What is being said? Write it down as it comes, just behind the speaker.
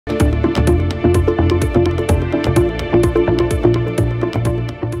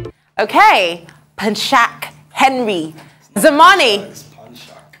Okay. Panshak Henry Zamani.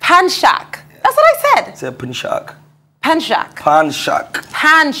 Panshak. That's what I said. I said Panshak. Panshak. Panshak.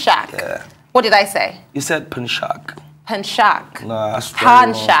 Panshak. Yeah. What did I say? You said Panshak. Panshak. Nah, that's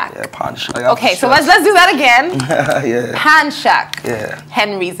Panshak. Yeah, Panshak. Okay, so let's do that again. Yeah. Panshak. Yeah.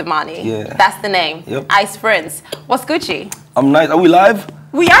 Henry Zamani. Yeah. That's the name. Yep. Ice Prince. What's Gucci? I'm nice. Are we live?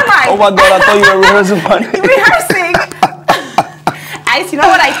 We are live. Oh my God, I thought you were rehearsing. Rehearsing. Ice, you know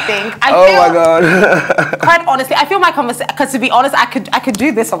what I think? Oh my God. Quite honestly, I feel my conversation, because to be honest, I could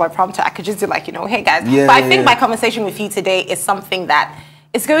do this on my prompter. I could just do like, you know, hey guys. Yeah, but I think my conversation with you today is something that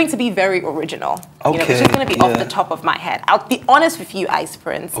is going to be very original. Okay. You know, it's just going to be off the top of my head. I'll be honest with you, Ice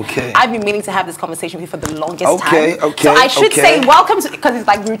Prince. Okay. I've been meaning to have this conversation with you for the longest time. Okay. So I should say welcome to, because it's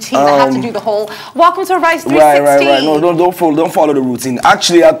like routine. I have to do the whole welcome to Rise 360. Right. No, don't follow the routine.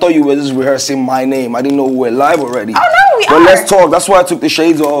 Actually, I thought you were just rehearsing my name. I didn't know we were live already. Oh no, we are. But let's talk. That's why I took the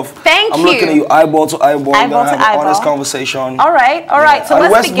shades off. Thank you. I'm looking at you eyeball to eyeball. Eyeball to have eyeball. An honest conversation. All right. So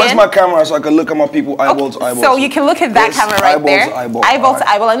let's begin. Where's my camera so I can look at my people eyeball to eyeball? So you can look at that camera right there. Eyeball to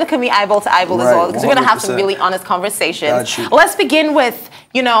eyeball. And look at me eyeball to eyeball as well, because we're going to have some really honest conversations. Let's begin with,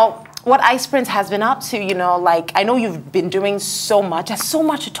 you know, what Ice Prince has been up to. You know, like, I know you've been doing so much. There's so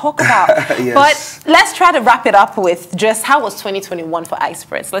much to talk about. Yes. But let's try to wrap it up with just how was 2021 for Ice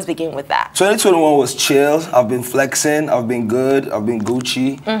Prince? Let's begin with that. 2021 was chill. I've been flexing. I've been good. I've been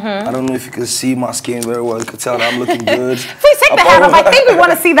Gucci. I don't know if you can see my skin very well. You can tell that I'm looking good. Please take the hat off. I think we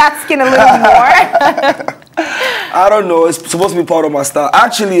want to see that skin a little more. I don't know. It's supposed to be part of my style.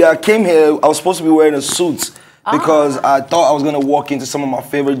 Actually, I came here. I was supposed to be wearing a suit because I thought I was going to walk into some of my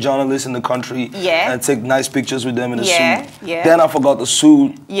favorite journalists in the country and take nice pictures with them in a suit. Then I forgot the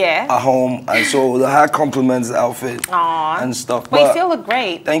suit at home. And so the hat complements the outfit and stuff. But you still look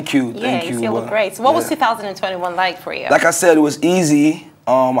great. Thank you. Yeah, you still look great. So what was 2021 like for you? Like I said, it was easy.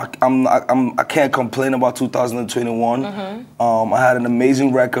 I can't complain about 2021. I had an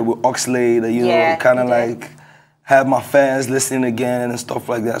amazing record with Oxlade that, you know, kind of like had my fans listening again and stuff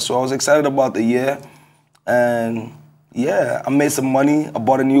like that. So I was excited about the year. And yeah, I made some money. I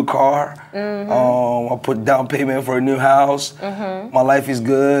bought a new car. I put down payment for a new house. My life is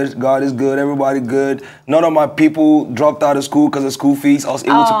good. God is good. Everybody good. None of my people dropped out of school because of school fees. I was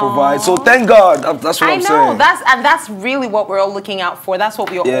able to provide. So thank God. That's what I'm saying. That's really what we're all looking out for. That's what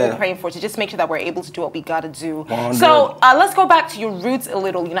we're all praying for, to just make sure that we're able to do what we got to do. 100. So let's go back to your roots a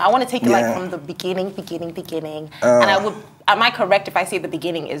little. You know, I want to take you like from the beginning. And am I correct if I say the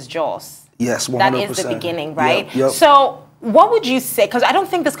beginning is Joss? Yes, 100%. That is the beginning, right? Yep. So what would you say, because I don't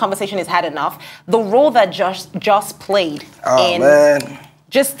think this conversation has had enough, the role that Joss played in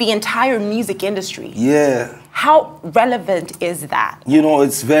just the entire music industry. Yeah. How relevant is that? You know,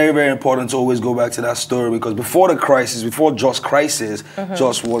 it's very, very important to always go back to that story, because before the crisis, before Joss crisis,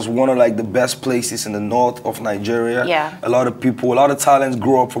 Joss was one of like the best places in the north of Nigeria. Yeah. A lot of people, a lot of talents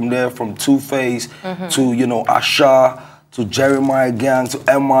grew up from there, from Two-Face to, you know, Asha, to Jeremiah Gang, to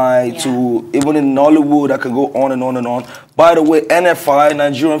MI, to even in Nollywood. I could go on and on and on. By the way, NFI,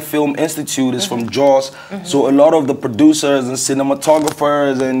 Nigerian Film Institute, is from Joss. So a lot of the producers and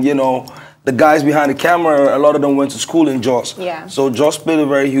cinematographers and, you know, the guys behind the camera, a lot of them went to school in Joss. So Joss played a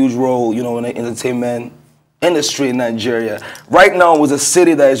very huge role, you know, in the entertainment industry in Nigeria. Right now, it was a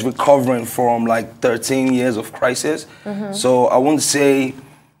city that is recovering from like 13 years of crisis. So I wouldn't say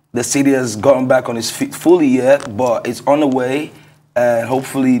the city has gotten back on its feet fully yet, but it's on the way, and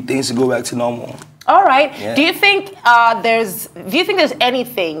hopefully things will go back to normal. All right. Do you think there's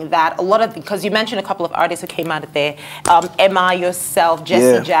anything that a lot of, because you mentioned a couple of artists who came out of there, Emma, yourself,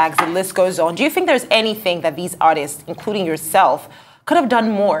 Jesse Jags, the list goes on. Do you think there's anything that these artists, including yourself, could have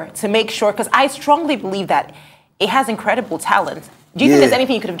done more to make sure? Because I strongly believe that it has incredible talent. Do you think there's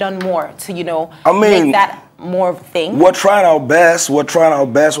anything you could have done more to, you know, make that more thing? We're trying our best. We're trying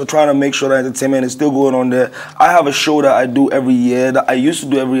to make sure that entertainment is still going on there. I have a show that I do every year, that I used to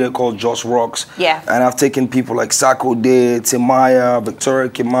do every year, called Joss Rocks. And I've taken people like Sako Day, Timaya, Victoria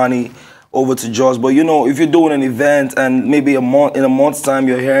Kimani over to Joss. But you know, if you're doing an event and maybe in a month's time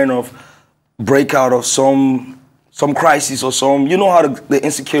you're hearing of breakout of some crisis or you know how the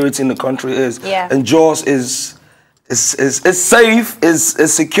insecurity in the country is. And Joss is it's safe,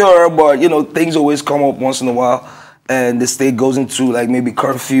 it's secure, but you know, things always come up once in a while, and the state goes into like maybe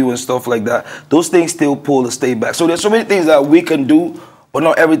curfew and stuff like that. Those things still pull the state back. So there's so many things that we can do, but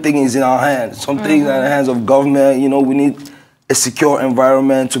not everything is in our hands. Some things are in the hands of government. You know, we need a secure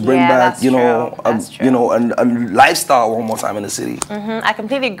environment to bring back, you know, a lifestyle one more time in the city. I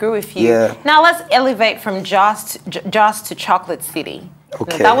completely agree with you. Now let's elevate from Joss to Chocolate City.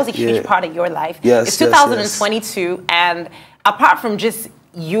 That was a huge part of your life. It's 2022, and apart from just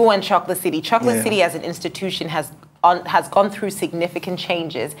you and Chocolate City. Chocolate City as an institution has gone through significant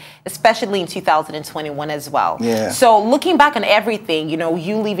changes, especially in 2021 as well. So looking back on everything, you know,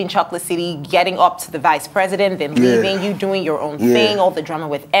 you leaving Chocolate City, getting up to the vice president, then leaving, you doing your own thing, all the drama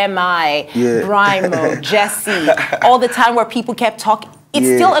with MI, Brimo, Jesse, all the time where people kept talking. It's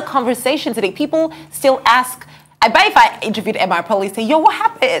still a conversation today. People still ask, I bet if I interviewed MI, I'd probably say, yo, what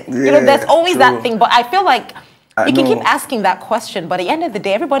happened? You know, there's always that thing, but I feel like you can keep asking that question, but at the end of the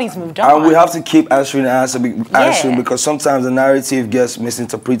day, everybody's moved on. And we have to keep answering because sometimes the narrative gets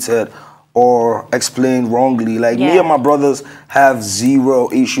misinterpreted or explained wrongly. Like me and my brothers have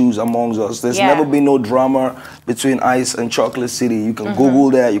zero issues amongst us. There's never been no drama between Ice and Chocolate City. You can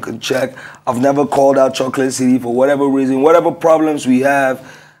Google that, you can check. I've never called out Chocolate City for whatever reason. Whatever problems we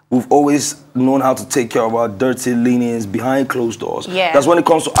have, we've always known how to take care of our dirty leanings behind closed doors. That's when it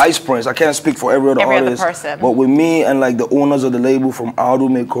comes to Ice Prince. I can't speak for every other artist. But with me and like the owners of the label, from Aldo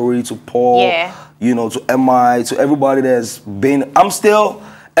Mekori to Paul, you know, to MI, to everybody that's been, I'm still,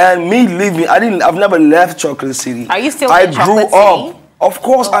 and me leaving, I've never left Chocolate City. Are you still in Chocolate City? Up. Of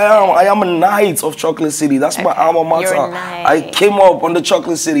course I am. I am a knight of Chocolate City. That's my alma mater. You're a knight. I came up on the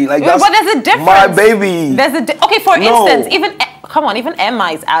Chocolate City. Like that's but there's a difference. My baby. There's a okay, for instance, even come on, even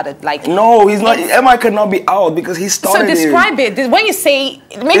MI is outed. Like no, he's not. MI cannot be out because he started. So describe it. When you say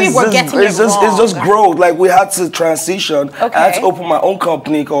maybe we're getting it wrong. It's just growth. Like we had to transition. I had to open my own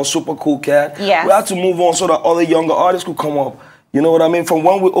company called Super Cool Cat. We had to move on so that other younger artists could come up. You know what I mean? From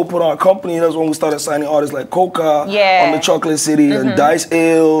when we opened our company, that's when we started signing artists like Coca on the Chocolate City and Dice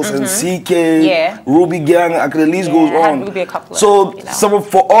Ales and CK, Ruby Gang. I could at least go on. So,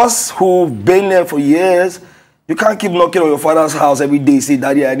 for us who've been there for years, you can't keep knocking on your father's house every day, say,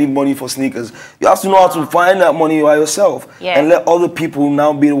 Daddy, I need money for sneakers. You have to know how to find that money by yourself and let other people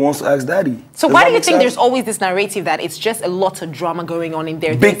now be the ones to ask Daddy. So why do you think there's always this narrative that it's just a lot of drama going on in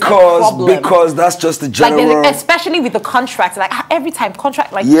there? Because that's just the general... Like especially with the contracts, like every time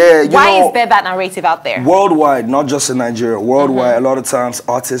contract, like why is there that narrative out there? Worldwide, not just in Nigeria, worldwide, a lot of times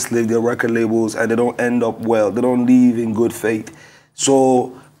artists leave their record labels and they don't end up well. They don't leave in good faith.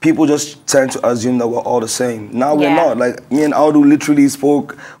 So people just tend to assume that we're all the same. Now we're not. Like me and Aldo literally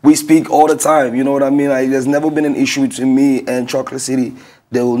we speak all the time. You know what I mean? Like there's never been an issue between me and Chocolate City.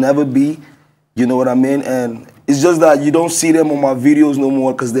 There will never be. You know what I mean? And it's just that you don't see them on my videos no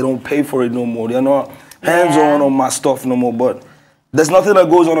more because they don't pay for it no more. They're not hands-on my stuff no more. But there's nothing that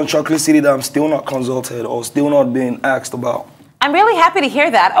goes on in Chocolate City that I'm still not consulted or still not being asked about. I'm really happy to hear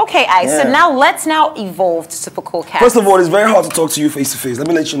that. Okay, Ice, so now let's evolve to Super Cool Cat. First of all, it's very hard to talk to you face to face. Let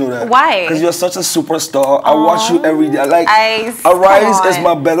me let you know that. Why? Because you're such a superstar. I watch you every day. Like, Ice, Arise is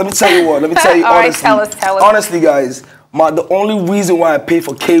my best. Let me tell you what. Let me tell you honestly. All right, tell us. Honestly, guys, the only reason why I pay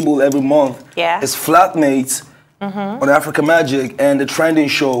for cable every month is Flatmates on African Magic and the trending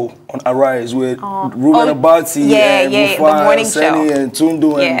show on Arise with Ruben Abati and Rufai and Seni and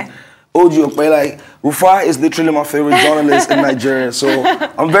Tundu and Ojo. Like, Rufai is literally my favorite journalist in Nigeria, so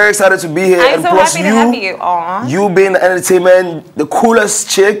I'm very excited to be here. I'm so plus happy to have you. You being the entertainment, the coolest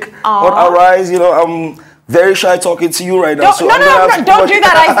chick on Arise, you know, I'm very shy talking to you right now. Don't do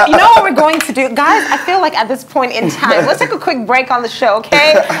that. You know what we're going to do? Guys, I feel like at this point in time, let's take a quick break on the show,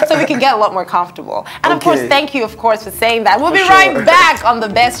 okay? So we can get a lot more comfortable. And of course, thank you, of course, for saying that. We'll be right back on the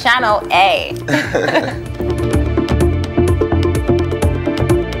best channel, A.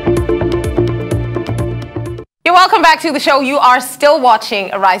 You're welcome back to the show. You are still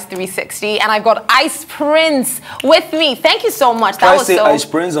watching Arise 360, and I've got Ice Prince with me. Thank you so much. That was so... Ice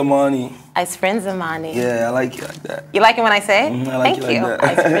Prince Zamani. Ice Prince Zamani. Yeah, I like it like that. You like it when I say it? I like Thank you. Like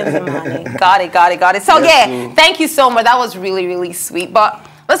Ice Prince Zamani. Got it. So thank you so much. That was really, really sweet. But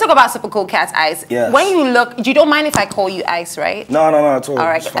let's talk about Super Cool Cat's Ice. Yes. When you look, you don't mind if I call you Ice, right? No, at all. All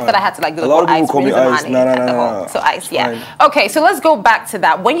right, I thought I had to like do a lot of people call me Ice. No. So Ice, Okay, so let's go back to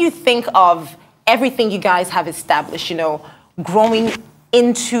that. When you think of everything you guys have established, you know, growing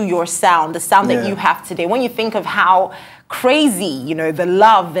into your sound, the sound that you have today, when you think of how crazy, you know, the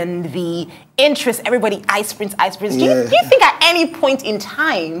love and the interest, everybody, Ice Prince, do you think at any point in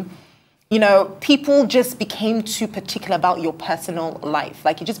time, you know, people just became too particular about your personal life?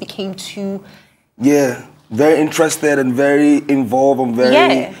 Like, you just became too... Yeah, very interested and very involved and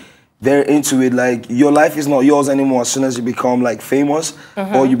very into it. Like, your life is not yours anymore as soon as you become like famous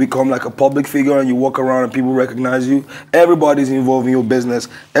or you become like a public figure and you walk around and people recognize you. Everybody's involved in your business.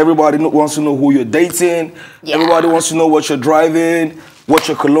 Everybody wants to know who you're dating. Everybody wants to know what you're driving, what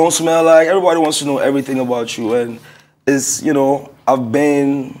your cologne smell like. Everybody wants to know everything about you. And it's, you know, I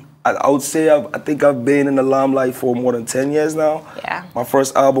would say I think I've been in the limelight for more than 10 years now. Yeah. My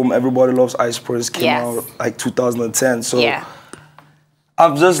first album, Everybody Loves Ice Prince, came out like 2010. So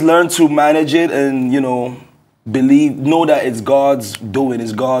I've just learned to manage it and, you know, know that it's God's doing,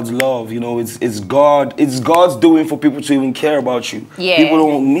 it's God's love, you know, it's God's doing for people to even care about you. Yeah. People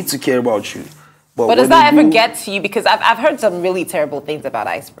don't need to care about you. But does that ever get to you? Because I've heard some really terrible things about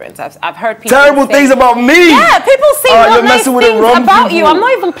Ice Prince. I've heard people terrible things about me. Yeah, people say you're nice messing with things the wrong about people. you. I'm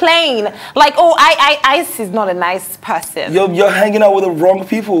not even playing. Like, oh, Ice is not a nice person. You're hanging out with the wrong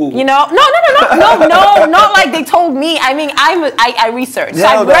people. You know? No, not like they told me. I mean, I researched. So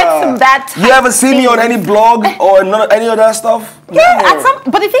I've read some that. You ever seen me on any blog or any of that stuff? Yeah,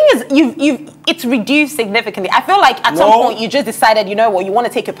 but the thing is, it's reduced significantly. I feel like at some point you just decided, you know what, you want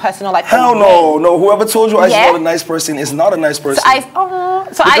to take your personal life. Hell no. Whoever told you Ice is not a nice person is not a nice person.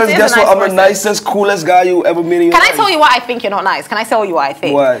 Because guess what? I'm the nicest, coolest guy you ever met in your life. Can I tell you why I think you're not nice? Can I tell you why I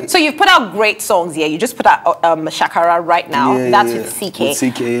think? Why? So you've put out great songs here. You just put out Shakara right now. That's with CK. With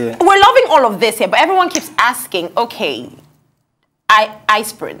CK, yeah. We're loving all of this here, but everyone keeps asking, okay,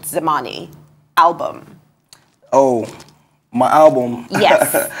 Ice Prince Zamani album. Oh. My album.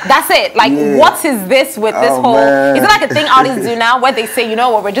 Yes, that's it. Like, what is this with this whole? Man. Is it like a thing artists do now, where they say, you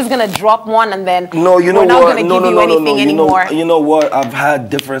know what, we're just gonna drop one and then we're not gonna give you anything anymore? You know what? I've had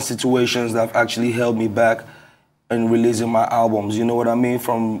different situations that have actually held me back in releasing my albums. You know what I mean?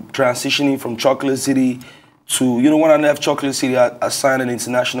 From transitioning from Chocolate City to, you know, when I left Chocolate City, I signed an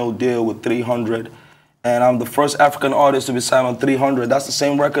international deal with 300. And I'm the first African artist to be signed on 300. That's the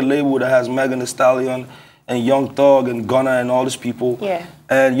same record label that has Megan Thee Stallion and Young Thug and Gunna and all these people. Yeah.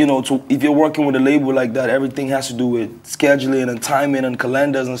 And you know, if you're working with a label like that, everything has to do with scheduling and timing and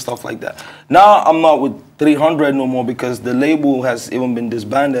calendars and stuff like that. Now I'm not with 300 no more because the label has even been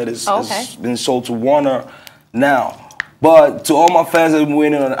disbanded. It's been sold to Warner now. But to all my fans that have been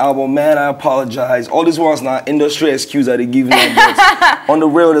waiting on an album, man, I apologize. All this was not industry excuse that they give me. On the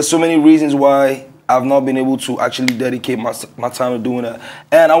real, there's so many reasons why I've not been able to actually dedicate my time to doing that.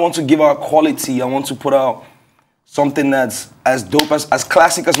 And I want to give out quality. I want to put out something that's as dope, as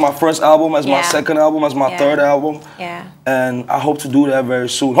classic as my first album, as my second album, as my third album. Yeah. And I hope to do that very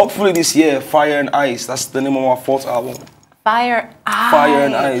soon. Hopefully this year, Fire and Ice. That's the name of my fourth album. Fire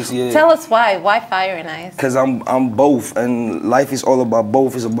and Ice, yeah. Tell us why. Why Fire and Ice? Because I'm both, and life is all about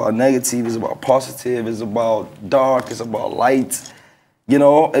both. It's about negative, it's about positive, it's about dark, it's about light. You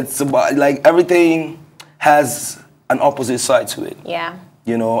know, it's about, like, everything has an opposite side to it. Yeah.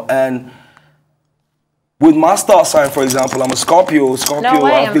 You know, and with my star sign, for example, I'm a Scorpio. No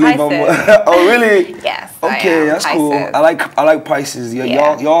way, I believe I'm. Oh, really? Yes. Okay, that's cool. I like Pisces.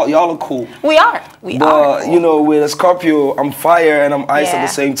 Yeah. Y'all are cool. We are. But you know, with a Scorpio, I'm fire and I'm ice at the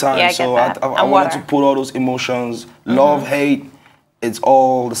same time. Yeah, so I wanted to put all those emotions, love, hate. It's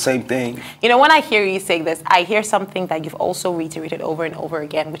all the same thing. You know, when I hear you say this, I hear something that you've also reiterated over and over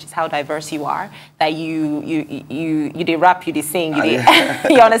again, which is how diverse you are. That you did rap, you did sing, you did.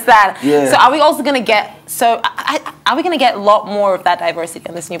 You understand? Yeah. So are we also gonna get? Are we gonna get a lot more of that diversity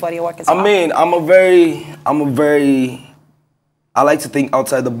in this new body of work as well? I mean, I like to think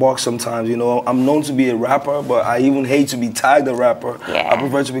outside the box sometimes. You know, I'm known to be a rapper, but I even hate to be tagged a rapper. Yeah. I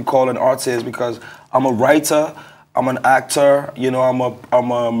prefer to be called an artist because I'm a writer. I'm an actor, you know,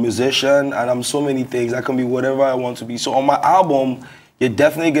 I'm a musician, and I'm so many things. I can be whatever I want to be. So on my album, you're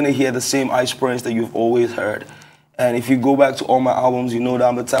definitely gonna hear the same Ice Prince that you've always heard. And if you go back to all my albums, you know that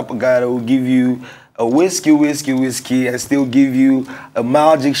I'm the type of guy that will give you a whiskey, and still give you a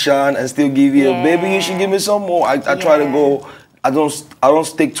Magic Shine, and still give you a baby, you should give me some more. I try to go, I don't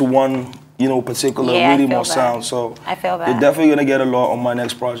stick to one, you know, particular rhythm or sound. So I feel that. You're definitely gonna get a lot on my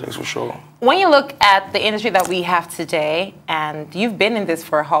next projects for sure. When you look at the industry that we have today, and you've been in this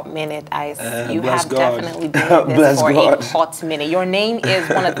for a hot minute, Ice, you have definitely been in this for a hot minute. Your name is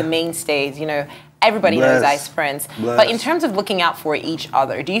one of the mainstays, you know, everybody knows Ice Prince. But in terms of looking out for each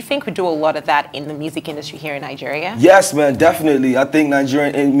other, do you think we do a lot of that in the music industry here in Nigeria? Yes, man, definitely. I think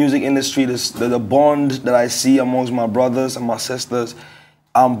Nigerian music industry, the bond that I see amongst my brothers and my sisters,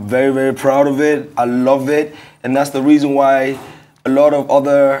 I'm very, very proud of it. I love it. And that's the reason why a lot of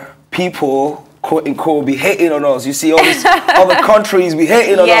other people, quote unquote, be hating on us. You see all these other countries be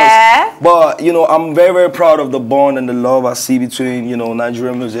hating on us. But, you know, I'm very, very proud of the bond and the love I see between, you know,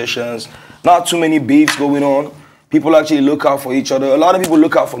 Nigerian musicians. Not too many beefs going on. People actually look out for each other. A lot of people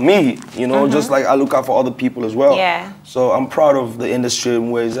look out for me, you know, just like I look out for other people as well. Yeah. So I'm proud of the industry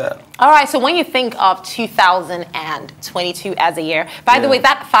and where it's at. All right, so when you think of 2022 as a year, by the way,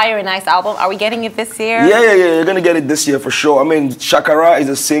 that Fire and Ice album, are we getting it this year? Yeah, you're going to get it this year for sure. I mean, Shakara is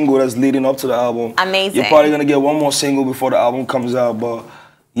a single that's leading up to the album. Amazing. You're probably going to get one more single before the album comes out, but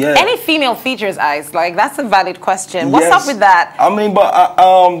Yeah. Any female features, Ice? Like, that's a valid question. What's up with that? I mean, but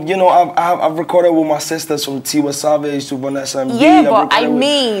you know, I've recorded with my sisters from Tiwa Savage to Vanessa and B. Yeah, but I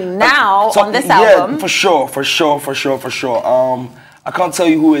mean, now on this album. Yeah, for sure. I can't tell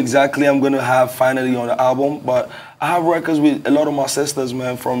you who exactly I'm gonna have finally on the album, but I have records with a lot of my sisters,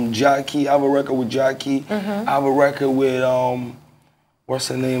 man. From Jackie, I have a record with Jackie. I have a record with what's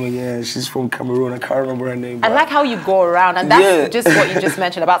her name again? She's from Cameroon. I can't remember her name. I like how you go around, and that's just what you just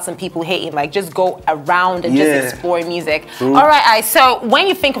mentioned about some people hating. Like, just go around and just explore music. True. All right, so when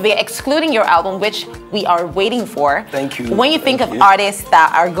you think of it, excluding your album, which we are waiting for. Thank you. When you think of artists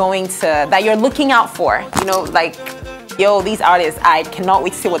that are going to, that you're looking out for, you know, like, yo, these artists, I cannot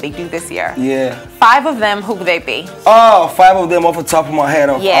wait to see what they do this year. Yeah. 5 of them, who would they be? Oh, 5 of them off the top of my head.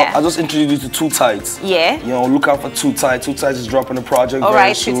 I'll just introduce you to Two Tights. Yeah. You know, look out for Two Tights. Two Tights is dropping a project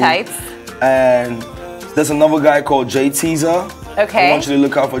very soon. Two Tights. And there's another guy called J Teaser. Okay. I want you to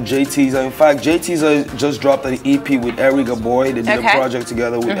look out for J Teaser. In fact, J Teaser just dropped an EP with Erica Boy. They did a project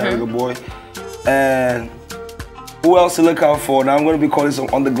together with Erica Boy. And who else to look out for? Now I'm going to be calling some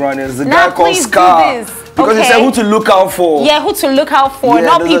underground. There's a guy called Scar. Because he said who to look out for. Yeah, who to look out for. Yeah,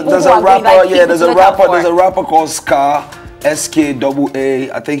 not people there's who a are rapper, like there's a rapper called Scar, SKAA.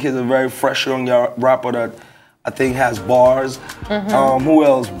 I think he's a very fresh young rapper that I think has bars. Who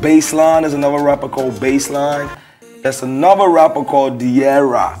else? Baseline. There's another rapper called Baseline. There's another rapper called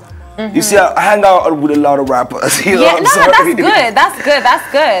Diera. You see, I hang out with a lot of rappers. You know what I'm saying?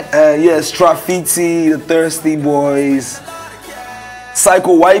 That's good. Yes, Traffiti, the Thirsty Boys.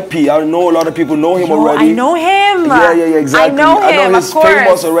 Psycho YP, I know a lot of people know him already. I know him. Yeah, exactly. I know him, he's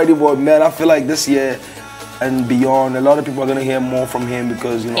famous already, but man, I feel like this year and beyond, a lot of people are gonna hear more from him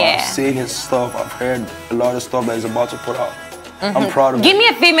because, you know, I've seen his stuff. I've heard a lot of stuff that he's about to put out. I'm proud of him. Give me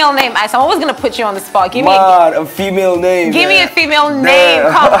a female name, Ice. I'm always gonna put you on the spot. Give me a female name. Give me a female name.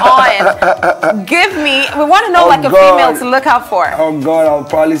 Come on. Give me. We want to know like a female to look out for. Oh God, I'll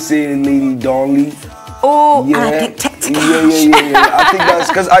probably say Lady Donley. Oh, yeah. I think that's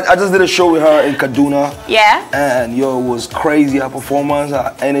because I just did a show with her in Kaduna. Yeah. And yo, it was crazy. Her performance,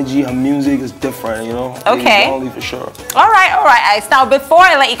 her energy, her music is different, you know. Okay. Only for sure. All right, Ice. Now, before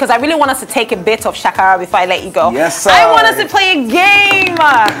I let you, because I really want us to take a bit of Shakara before I let you go. Yes, sir. I want us to play a game.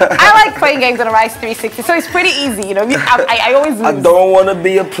 I like playing games on a Rice 360, so it's pretty easy, you know. I always lose. I don't want to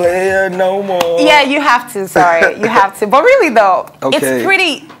be a player no more. Yeah, you have to. Sorry, you have to. But really, though, it's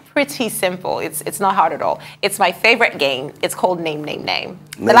pretty simple. It's not hard at all. It's my favorite game. It's called Name.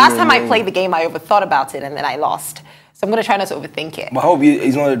 The last time I played the game, I overthought about it and then I lost. So I'm gonna try not to overthink it. But I hope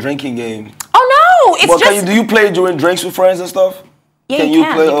it's not a drinking game. Oh no! It's just. Do you play during drinks with friends and stuff? Yeah, you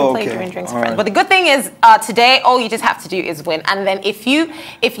can play during drinks with friends. But the good thing is, today all you just have to do is win. And then if you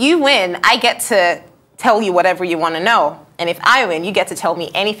win, I get to tell you whatever you want to know. And if I win, you get to tell me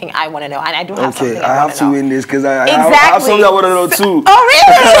anything I want to know. And I do have something I want to know. I have to win this because I have something I want to know too. Oh,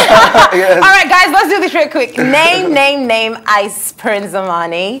 really? Yes. All right, guys, let's do this real quick. Name, Ice Prince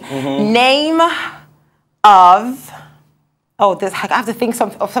Zamani. Name of... Oh, I have to think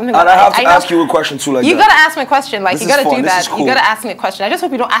of something. And I have to ask you a question too, like you gotta ask me a question, like you gotta do that. Cool. You gotta ask me a question. I just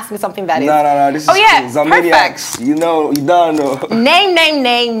hope you don't ask me something that is. No, this is cool. Perfect. You know, you don't know. Name.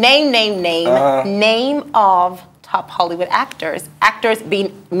 Name of top Hollywood actors. Actors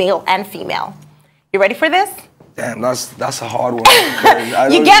being male and female. You ready for this? Damn, that's a hard one.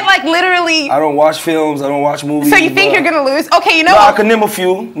 You get like literally. I don't watch films. I don't watch movies. So you think you're gonna lose? Okay, you know what? I can name a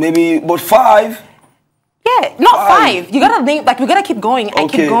few, maybe, but 5. Yeah, not 5. You gotta think, like, we gotta keep going and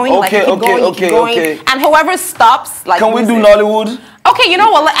keep going, and whoever stops, like. Can we do Nollywood? Okay, you know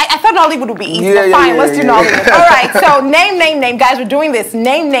what? I thought Nollywood would be easy, but fine, let's do Nollywood. All right, so name, guys, we're doing this.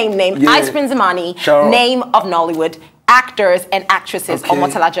 Name. Ice Prince Zamani, name of Nollywood, actors and actresses.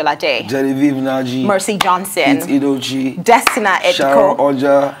 Omotala Jolade, Genevieve Naji, Mercy Johnson, Idochi, Destina Ediko, Sharon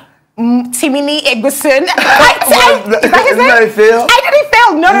Oja. Timini Eguson. Did I fail? I didn't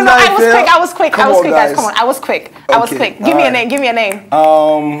fail. No. I was quick. Come on, guys. Come on. I was quick. Give me a name.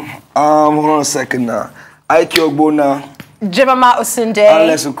 Hold on a second now. Ike Ogbona. Jemama Osunde.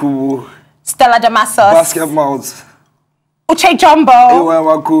 Alex Okubu. Stella Damasus. Basket Mouth. Uche Jumbo.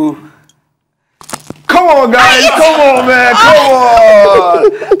 Ewawaku. Come on, guys. Come on, man.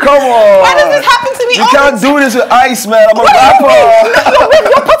 Come on. Why does this happen to me? You can't do this with Ice, man. I'm a rapper.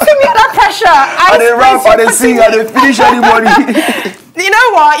 You're putting me under pressure. I didn't rap, I didn't sing, I didn't finish anybody. You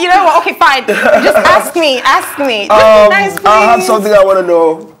know what? Okay, fine. Just ask me. Just be nice, please. I have something I want to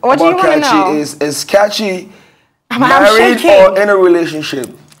know. What do you want to know? Is Kachi married or in a relationship?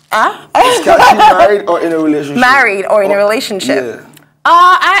 Huh? Is Kachi married or in a relationship? Married or in a relationship? Yeah.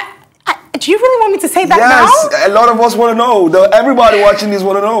 Do you really want me to say that now? Yes, a lot of us want to know. Everybody watching this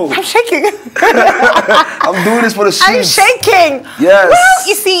want to know. I'm shaking. I'm doing this for the streets. I'm shaking. Yes. Well,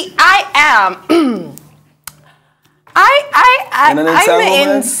 you see, I am.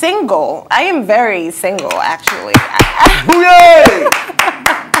 I'm single. I am very single, actually. Hooray!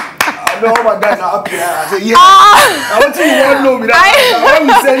 I know about that now. I said, yeah. I want you to know me.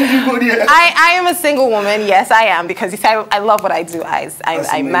 I am a single woman. Yes, I am, because you see, I love what I do.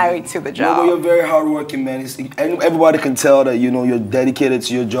 I'm married to the job. No, but you're very hardworking, man. Everybody can tell that you're dedicated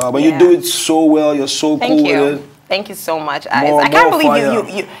to your job, and you do it so well. You're so cool with it. Thank you so much. I can't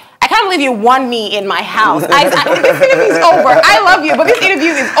believe I can't believe you won me in my house. This interview is over. I love you, but this interview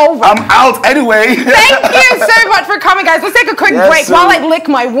is over. I'm out anyway. Thank you so much for coming, guys. Let's take a quick break while I lick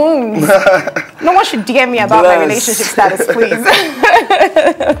my wounds. No one should DM me about my relationship status, please.